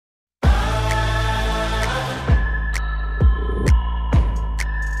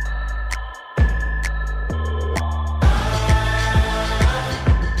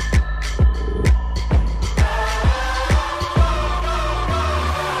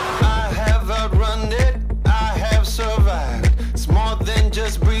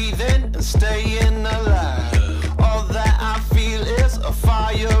staying alive. All that I feel is a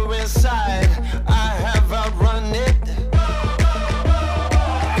fire inside. I have outrun it.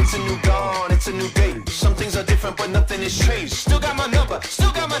 It's a new dawn, it's a new day. Some things are different, but nothing has changed. Still got my number,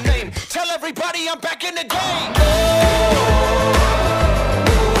 still got my name. Tell everybody I'm back in the game.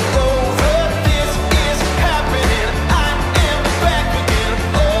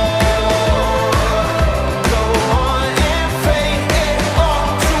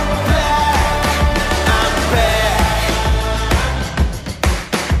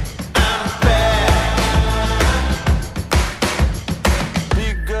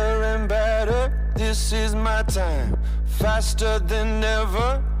 This is my time, faster than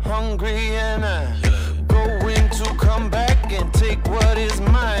ever, hungry and I'm going to come back and take what is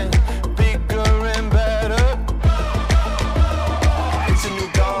mine, bigger and better. It's a new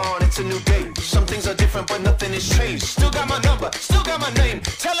dawn, it's a new day. Some things are different, but nothing has changed. Still got my number, still got my name.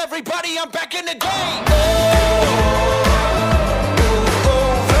 Tell everybody I'm back in the game.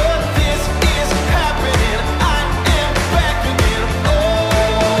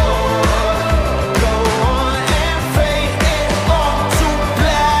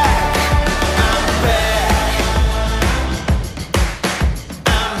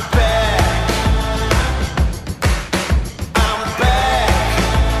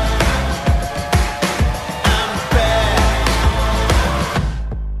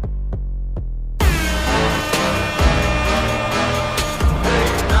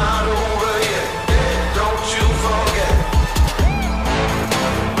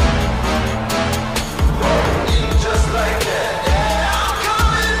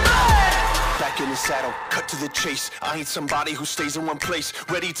 Saddle, cut to the chase. I ain't somebody who stays in one place.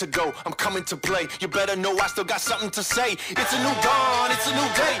 Ready to go, I'm coming to play. You better know I still got something to say. It's a new dawn, it's a new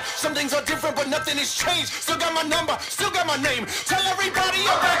day. Some things are different, but nothing has changed. Still got my number, still got my name. Tell everybody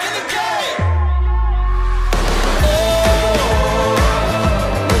I'm back in the game.